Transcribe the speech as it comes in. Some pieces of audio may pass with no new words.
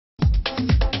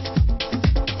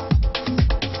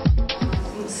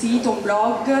sito, un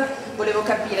blog, volevo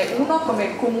capire, uno,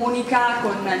 come comunica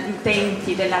con gli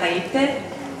utenti della rete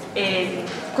e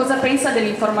cosa pensa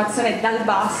dell'informazione dal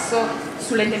basso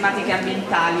sulle tematiche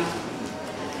ambientali.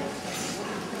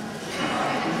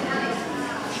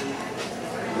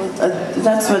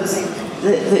 That's what's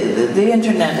the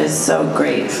internet is so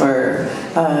great for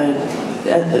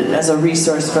as a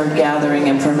resource for gathering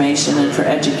information and for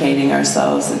educating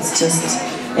ourselves. It's just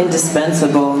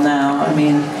indispensable now. I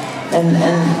mean, and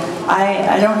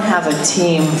I don't have a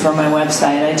team for my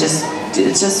website.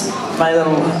 It's just my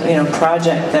little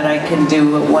project that I can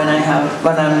do when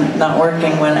I'm not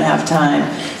working, when I have time.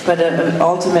 But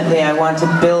ultimately, I want to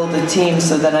build a team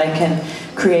so that I can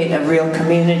create a real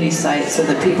community site so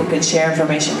that people can share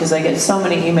information, because I get so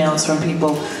many emails from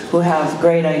people who have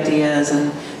great ideas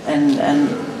and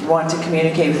want to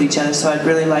communicate with each other. So I'd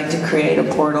really like to create a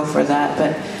portal for that.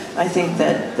 But I think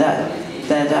that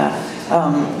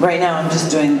right now I'm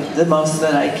just doing the most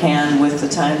that I can with the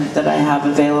time that I have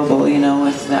available,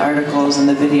 with the articles and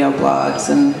the video blogs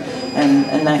and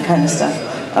that kind of stuff.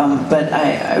 But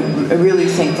I really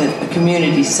think that a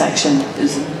community section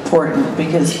is important,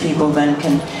 because people then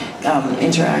can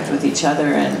interact with each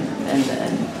other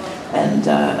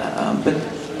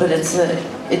but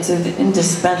it's an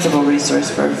indispensable resource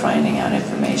for finding out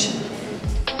information.